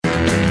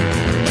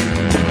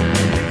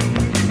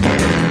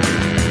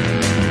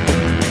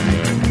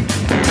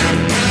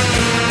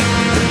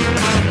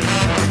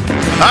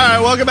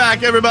Welcome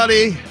back,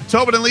 everybody.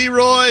 Tobin and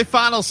Leroy,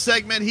 final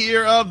segment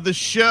here of the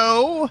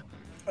show.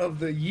 Of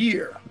the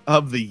year.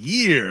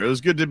 It was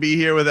good to be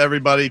here with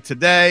everybody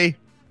today.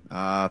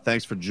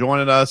 Thanks for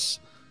joining us.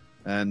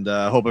 And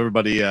hope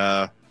everybody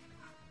had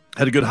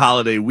a good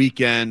holiday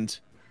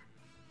weekend.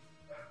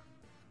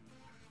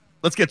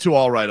 Let's get to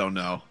All Right, Oh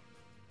No.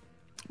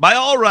 By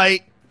All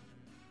Right,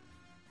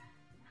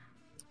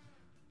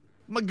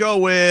 I'm going to go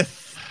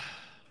with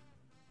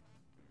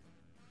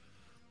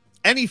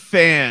any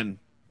fan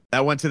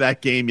that went to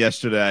that game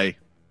yesterday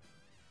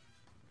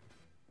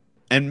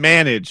and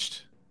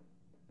managed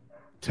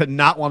to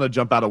not want to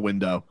jump out a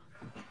window.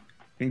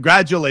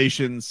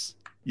 Congratulations.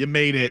 You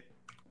made it.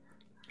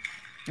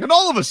 And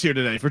all of us here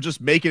today for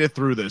just making it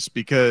through this,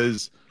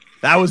 because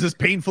that was as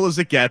painful as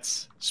it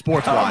gets,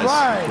 sports-wise,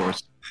 right. Of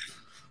course.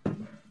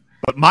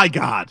 But my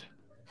God,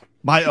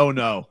 my oh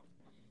no.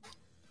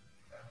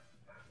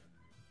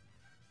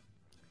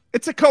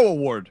 It's a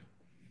co-award.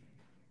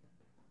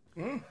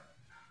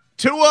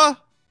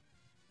 Tua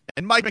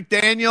and Mike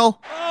McDaniel.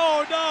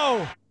 Oh,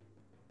 no.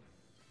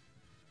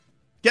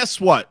 Guess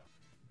what?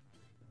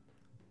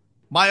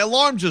 My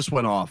alarm just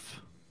went off.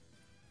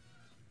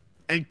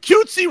 And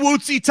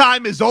cutesy-wootsy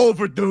time is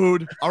over,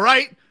 dude. All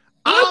right?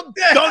 I'm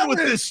done with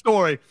this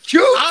story.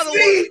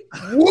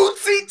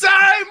 Cutesy-wootsy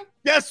time?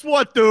 Guess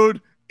what, dude?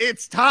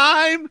 It's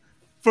time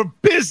for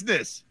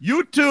business.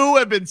 You two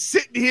have been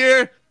sitting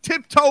here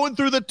tiptoeing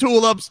through the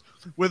tulips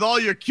with all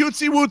your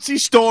cutesy-wootsy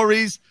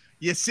stories.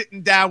 You're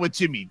sitting down with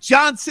Jimmy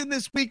Johnson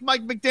this week,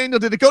 Mike McDaniel.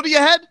 Did it go to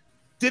your head?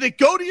 Did it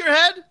go to your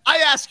head? I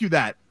ask you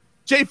that.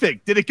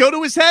 J-Fig, did it go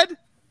to his head?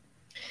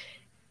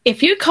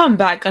 If you come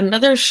back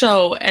another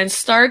show and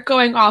start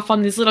going off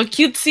on these little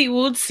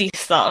cutesy-wootsy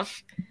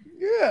stuff.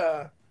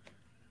 Yeah.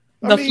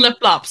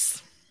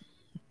 Flip-flops.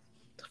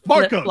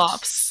 Marcos.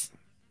 Flip-flops.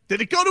 Did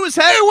it go to his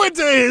head? It went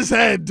to his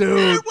head,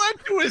 dude. It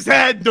went to his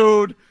head,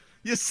 dude.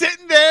 You're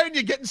sitting there and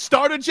you're getting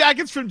starter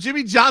jackets from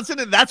Jimmy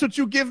Johnson, and that's what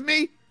you give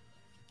me?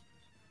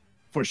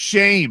 For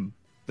shame,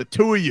 the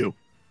two of you.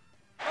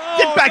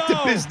 Get back to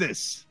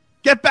business.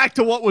 Get back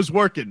to what was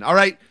working, all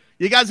right?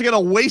 You guys are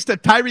going to waste a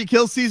Tyreek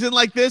Hill season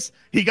like this?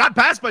 He got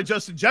passed by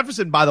Justin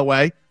Jefferson, by the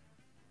way.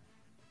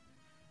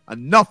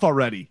 Enough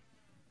already.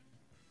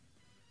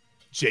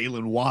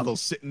 Jalen Waddle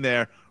sitting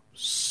there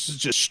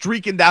just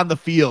streaking down the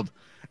field.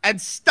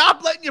 And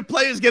stop letting your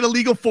players get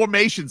illegal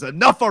formations.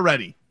 Enough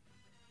already.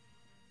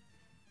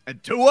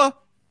 And Tua,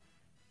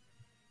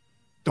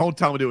 don't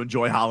tell me to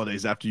enjoy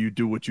holidays after you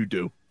do what you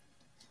do.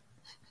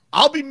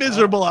 I'll be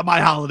miserable at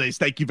my holidays,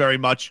 thank you very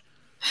much.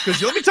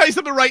 Because let me tell you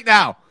something right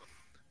now.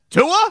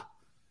 Tua,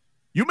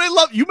 you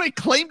may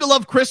claim to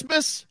love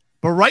Christmas,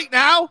 but right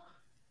now,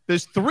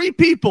 there's three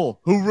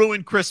people who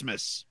ruined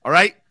Christmas, all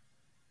right?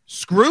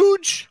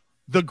 Scrooge,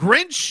 the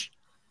Grinch,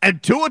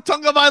 and Tua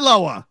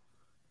Tagovailoa,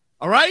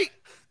 all right?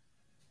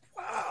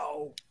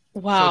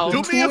 Wow.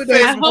 So do me a favor.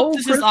 I hope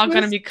this is all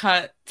going to be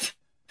cut.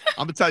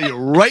 I'm going to tell you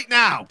right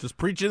now. Just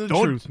preaching the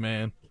truth,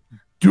 man.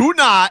 Do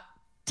not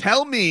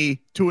tell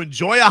me to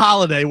enjoy a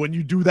holiday when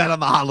you do that on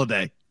the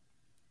holiday.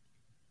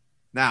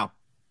 Now,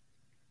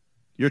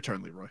 your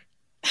turn, Leroy.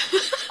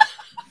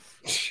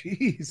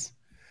 Jeez.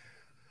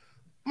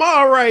 My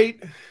all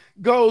right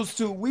goes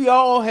to, we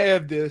all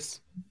have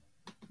this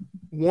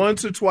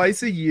once or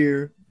twice a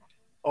year.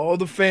 All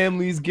the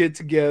families get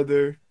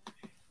together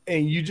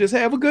and you just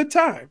have a good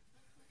time.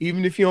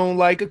 Even if you don't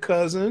like a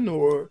cousin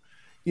or,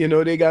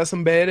 they got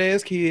some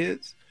badass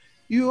kids,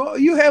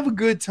 you have a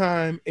good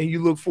time and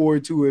you look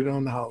forward to it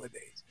on the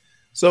holidays.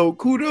 So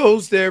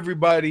kudos to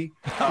everybody.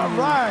 All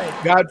right.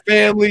 Got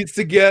families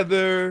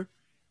together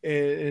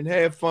and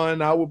have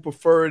fun. I would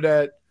prefer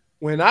that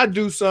when I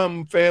do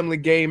some family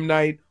game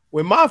night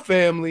with my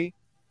family,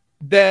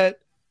 that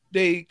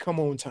they come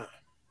on time.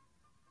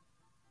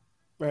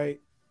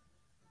 Right?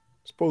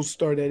 Supposed to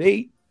start at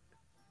 8.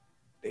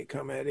 They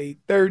come at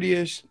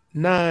 8:30ish,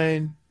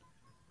 9.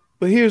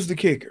 But here's the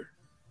kicker.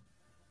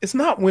 It's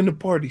not when the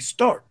party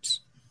starts,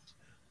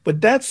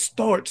 but that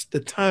starts the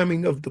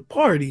timing of the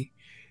party,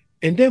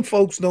 and then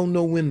folks don't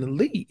know when to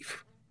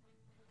leave,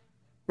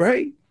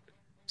 right?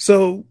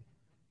 So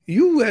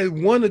you at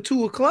 1 or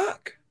 2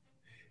 o'clock,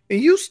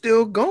 and you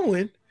still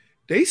going.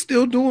 They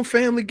still doing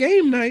family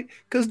game night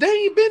because they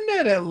ain't been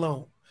there that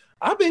long.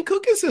 I've been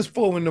cooking since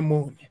 4 in the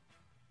morning,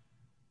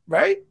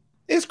 right?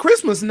 It's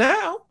Christmas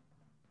now.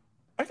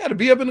 I got to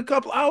be up in a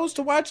couple hours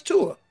to watch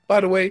Tua.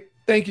 By the way,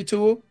 thank you,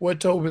 Tua,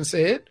 what Tobin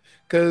said,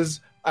 because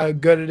I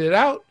gutted it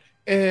out.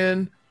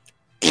 And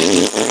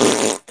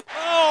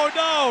oh,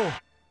 no.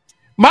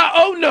 My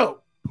oh,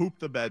 no. Poop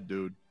the bed,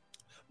 dude.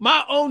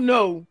 My oh,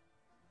 no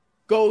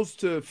goes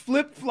to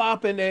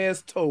flip-flopping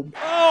ass Tobin.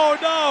 Oh,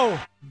 no.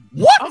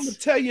 What? I'm going to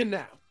tell you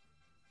now.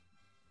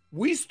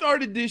 We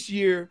started this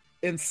year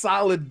in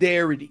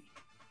solidarity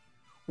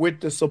with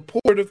the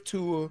support of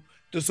Tua,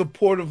 the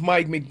support of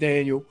Mike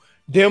McDaniel,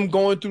 them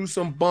going through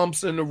some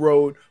bumps in the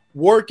road,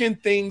 working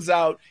things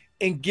out,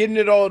 and getting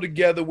it all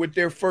together with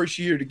their first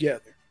year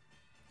together.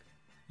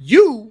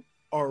 You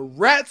are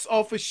rats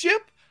off a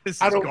ship.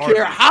 This I is don't garbage.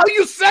 care how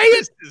you say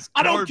it. This is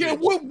I don't care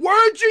garbage. what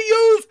words you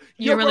use.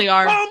 You really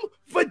are. Dumb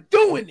for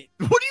doing it.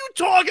 What are you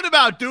talking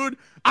about, dude?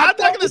 I I'm not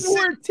thought gonna you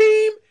were a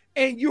team,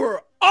 and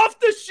you're off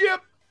the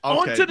ship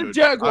onto the dude.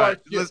 Jaguars. All right,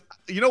 ship. listen,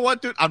 you know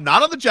what, dude? I'm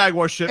not on the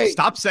Jaguar ship. Hey.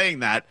 Stop saying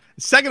that.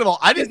 Second of all,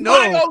 I It's didn't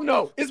my know. own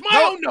no. It's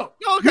my own no.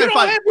 Okay, You don't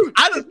fine. have roots.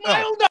 I don't It's my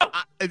know. own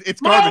no.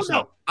 It's My garbage. own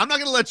no. Though. I'm not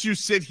gonna let you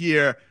sit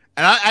here.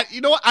 And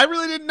you know what? I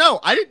really didn't know.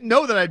 I didn't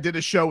know that I did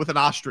a show with an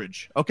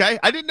ostrich. Okay,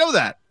 I didn't know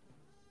that.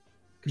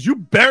 Because you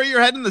bury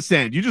your head in the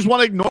sand. You just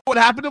want to ignore what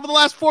happened over the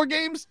last 4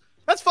 games.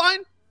 That's fine.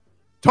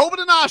 Tobin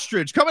and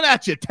ostrich coming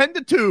at you,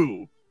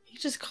 10-2. He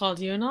just called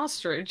you an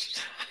ostrich.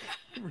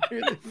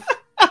 Really?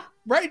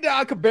 Right now,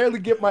 I could barely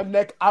get my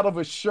neck out of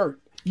a shirt.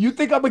 You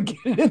think I'm gonna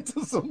get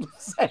into some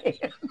sand?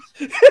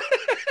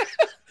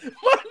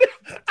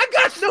 I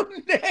got no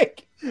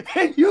neck,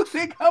 and you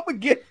think I'm gonna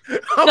get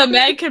The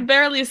man can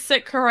barely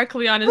sit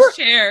correctly on his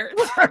chair.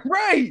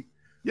 right?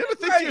 You ever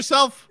think to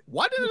yourself,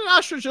 why didn't an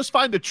ostrich just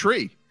find a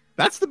tree?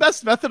 That's the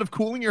best method of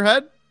cooling your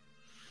head?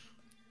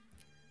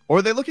 Or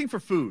are they looking for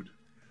food?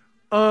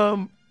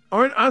 Aren't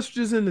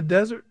ostriches in the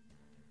desert?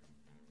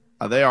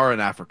 They are in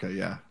Africa,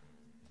 yeah.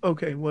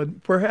 Okay, well,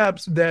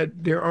 perhaps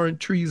that there aren't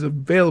trees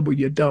available,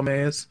 you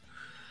dumbass.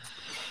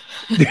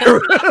 They're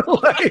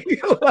like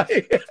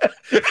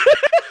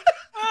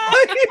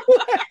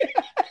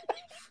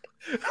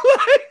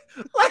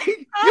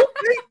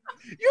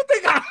you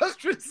think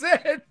ostrich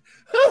said,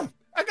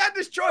 I got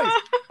this choice.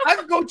 I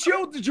could go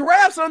chill with the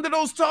giraffes under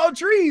those tall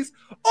trees,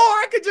 or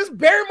I could just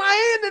bury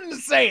my hand in the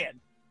sand.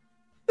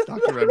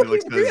 Dr.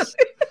 Remulix says,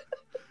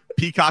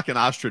 Peacock and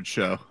Ostrich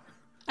show.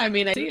 I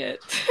mean, I see it.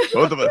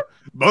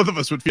 Both of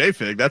us would be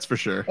fig, that's for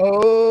sure.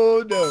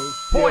 Oh no.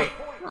 Point.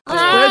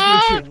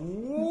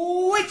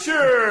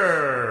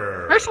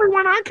 Witcher. Especially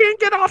when I can't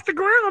get off the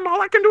ground,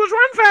 all I can do is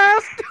run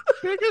fast.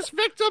 Biggest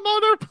victim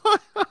on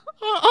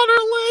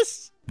our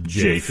list.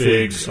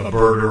 J-Fig's a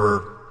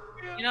burger.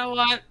 You know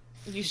what?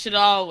 You should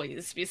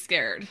always be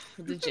scared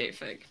of the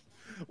J-Fig.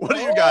 What do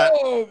you got?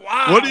 Oh,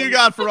 wow. What do you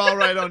got for All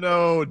Right? Oh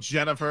no,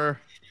 Jennifer.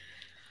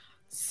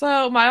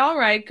 So my all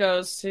right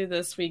goes to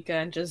this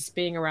weekend just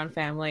being around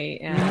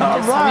family and All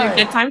just having a right.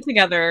 good time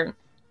together.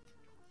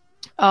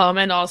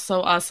 And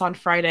also us on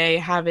Friday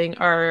having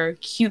our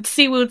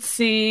cutesy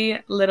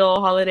wootsy little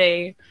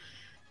holiday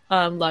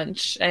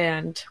lunch.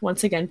 And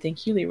once again,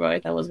 thank you,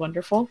 Leroy. That was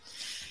wonderful.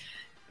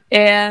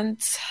 And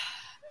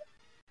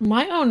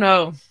my oh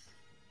no.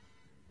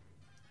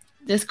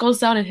 This goes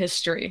down in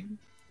history.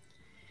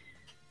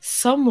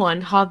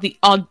 Someone had the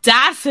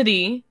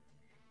audacity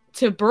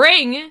to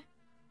bring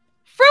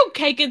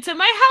fruitcake into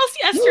my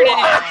house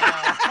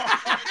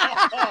yesterday.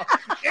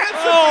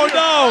 Oh,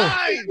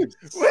 no.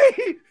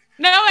 Wait.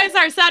 No, it's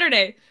our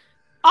Saturday.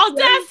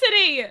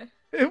 Audacity.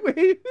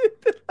 Wait.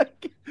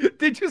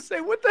 Did you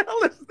say what the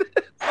hell is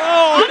this?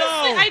 Oh,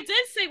 Honestly, no. I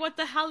did say, "What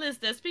the hell is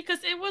this?" Because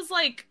it was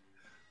like,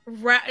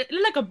 it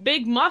looked like a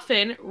big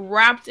muffin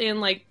wrapped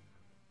in like,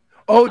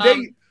 Oh, let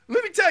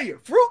me tell you,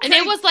 fruitcake. and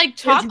it was like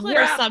chocolate or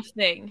wrapped-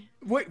 something.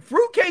 Wait,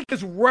 fruitcake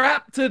is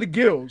wrapped to the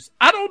gills.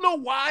 I don't know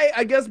why.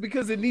 I guess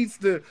because it needs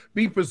to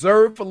be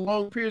preserved for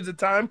long periods of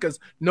time because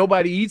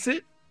nobody eats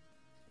it.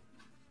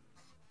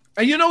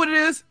 And you know what it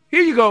is?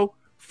 Here you go.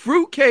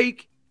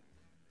 Fruitcake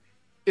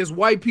is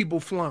white people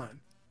flying.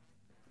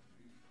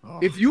 Oh.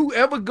 If you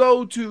ever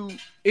go to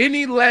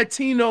any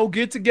Latino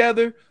get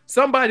together,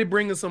 somebody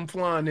bringing some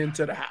flan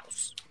into the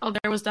house. Oh,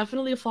 there was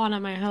definitely a flan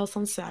at my house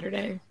on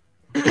Saturday.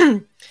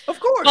 Of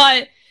course.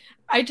 But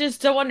I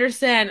just don't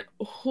understand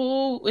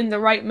who in the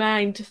right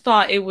mind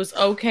thought it was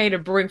okay to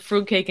bring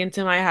fruitcake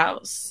into my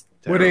house.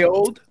 Were they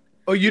old?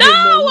 Or you didn't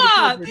know No, who the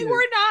culprit they is?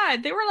 were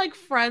not. They were like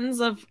friends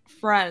of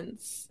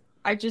friends.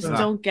 I just Nah.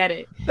 don't get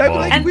it. They'd be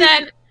like, And we-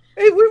 then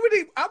Hey, we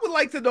really, I would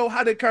like to know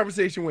how that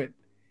conversation went.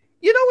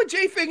 You know what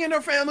J-Fig and her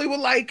family were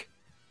like?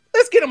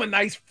 Let's get them a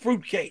nice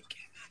fruitcake.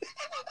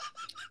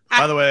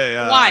 By the way,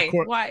 why?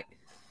 accor- Why?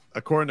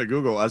 according to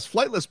Google, as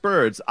flightless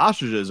birds,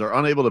 ostriches are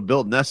unable to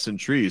build nests in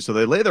trees, so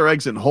they lay their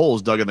eggs in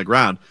holes dug in the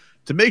ground.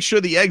 To make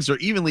sure the eggs are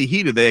evenly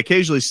heated, they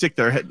occasionally stick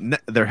their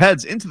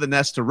heads into the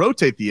nest to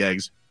rotate the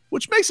eggs,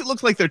 which makes it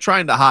look like they're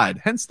trying to hide,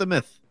 hence the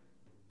myth.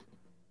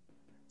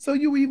 So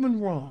you even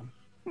wrong.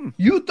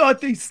 You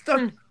thought they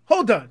stuck.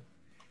 Hold on.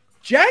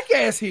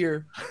 Jackass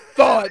here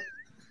thought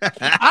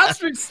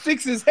ostrich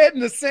sticks his head in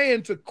the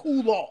sand to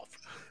cool off.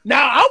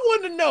 Now, I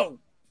want to know,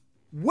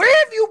 where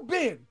have you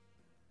been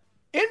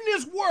in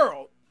this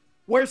world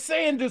where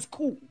sand is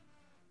cool?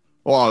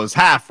 Well, I was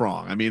half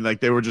wrong. I mean, like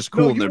they were just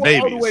No, cooling you their were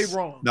all babies. the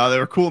way wrong. No, they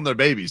were cooling their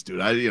babies, dude.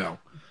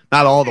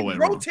 Not all the way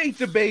wrong. Rotate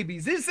the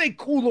babies. This ain't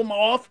cool them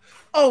off.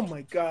 Oh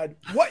my God.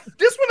 What?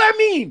 This what I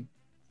mean.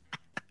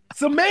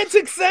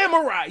 Semantic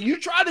samurai. You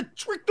try to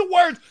trick the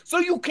words so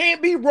you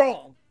can't be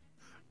wrong.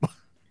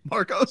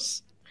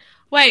 Marcos?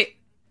 Wait.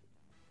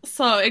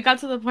 So it got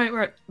to the point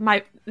where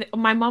my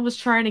mom was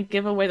trying to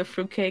give away the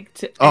fruitcake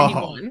to Oh,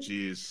 anyone.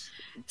 jeez.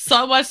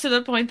 So much to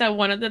the point that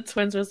one of the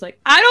twins was like,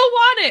 "I don't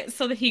want it."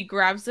 So that he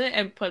grabs it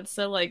and puts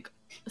it like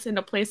in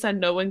a place that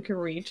no one can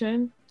reach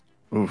in,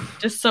 Oof.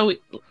 just so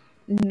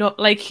no,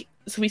 like,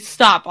 so we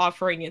stopped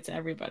offering it to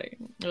everybody.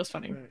 It was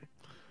funny. Right.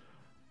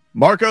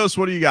 Marcos,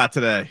 what do you got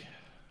today?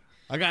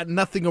 I got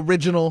nothing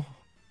original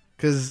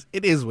because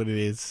it is what it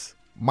is.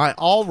 My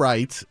all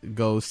right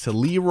goes to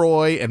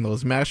Leroy and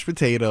those mashed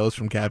potatoes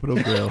from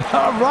Capitol Grill.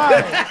 All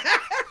right.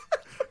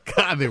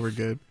 God, they were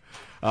good.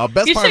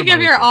 Best You part should of give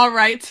my your weekend. all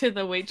right to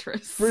the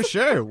waitress. For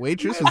sure.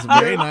 Waitress was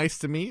very nice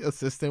to me.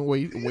 Assistant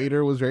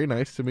waiter was very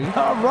nice to me.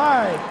 All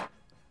right.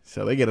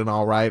 So they get an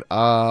all right.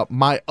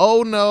 My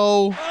oh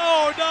no.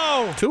 Oh,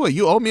 no. Tua,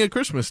 you owe me a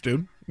Christmas,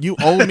 dude. You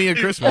owe me a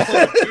Christmas.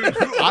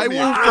 I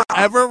will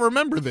forever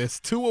remember this.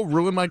 Tua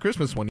ruined my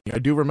Christmas one year. I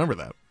do remember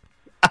that.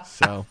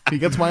 So he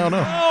gets my oh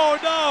no. Oh,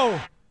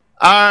 no.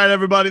 All right,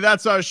 everybody.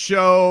 That's our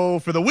show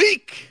for the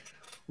week.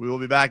 We will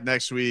be back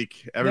next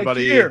week.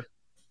 Everybody.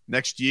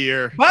 Next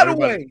year. By the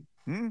way,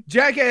 Hmm?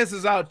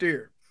 jackasses out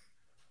there,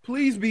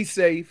 please be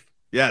safe.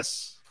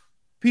 Yes.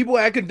 People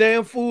act a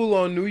damn fool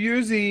on New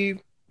Year's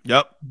Eve.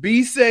 Yep.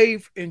 Be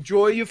safe.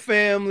 Enjoy your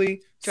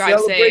family. Drive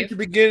Celebrate safe. the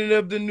beginning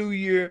of the new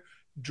year.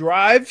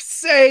 Drive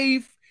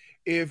safe.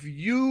 If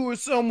you or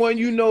someone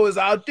you know is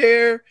out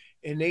there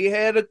and they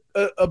had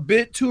a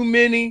bit too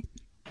many,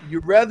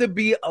 you'd rather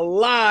be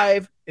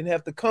alive and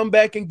have to come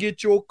back and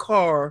get your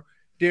car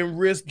than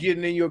risk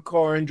getting in your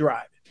car and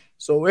driving.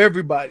 So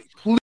everybody,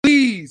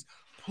 please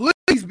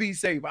be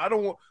safe. I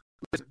don't want.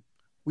 Listen,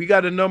 we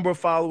got a number of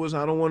followers.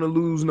 I don't want to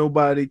lose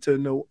nobody to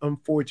no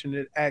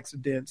unfortunate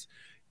accidents.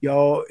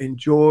 Y'all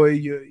enjoy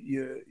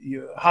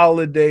your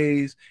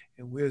holidays,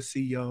 and we'll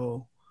see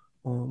y'all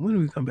on when do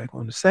we come back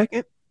on the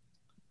 2nd?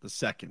 The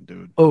 2nd,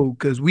 dude. Oh,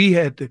 because we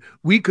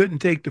couldn't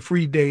take the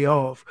free day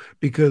off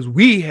because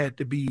we had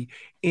to be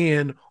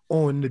in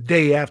on the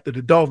day after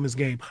the Dolphins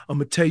game. I'm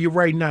gonna tell you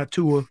right now,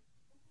 Tua,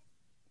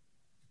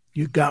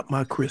 you got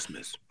my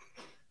Christmas.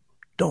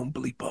 Don't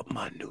bleep up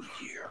my New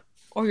Year.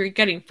 Or you're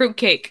getting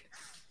fruitcake.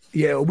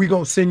 Yeah, we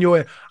gonna send your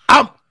ass.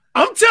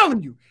 I'm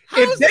telling you,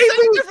 How is this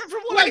any different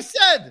from what I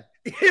said?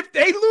 if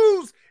they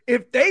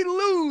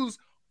lose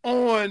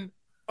on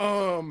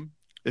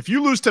If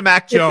you lose to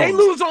Mac if Jones, they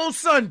lose on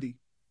Sunday,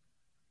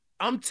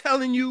 I'm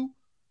telling you,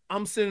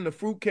 I'm sending a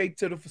fruitcake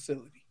to the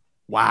facility.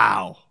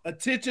 wow.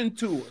 Attention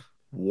to it.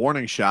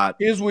 Warning shot.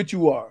 Here's what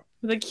you are.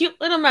 With a cute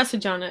little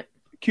message on it.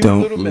 Cute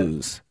Don't little man.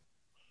 lose.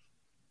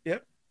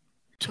 Yep.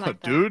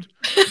 Like that. Dude,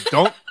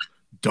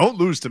 don't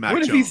lose to Mac What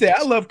Jones. if he said,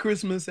 I love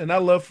Christmas and I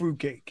love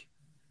fruitcake?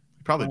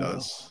 He probably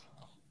does.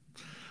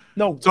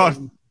 No.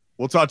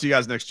 We'll talk to you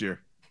guys next year.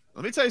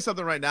 Let me tell you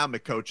something right now,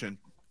 McCochin.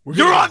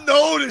 You're on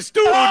notice,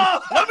 dude.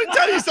 Let me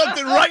tell you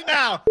something right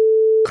now.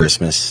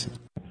 Christmas.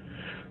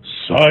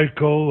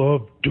 Cycle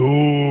of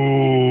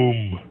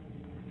Doom.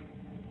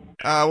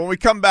 When we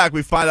come back,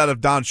 we find out if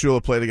Don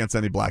Shula played against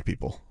any black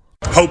people.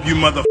 Hope you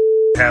mother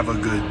have a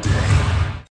good day.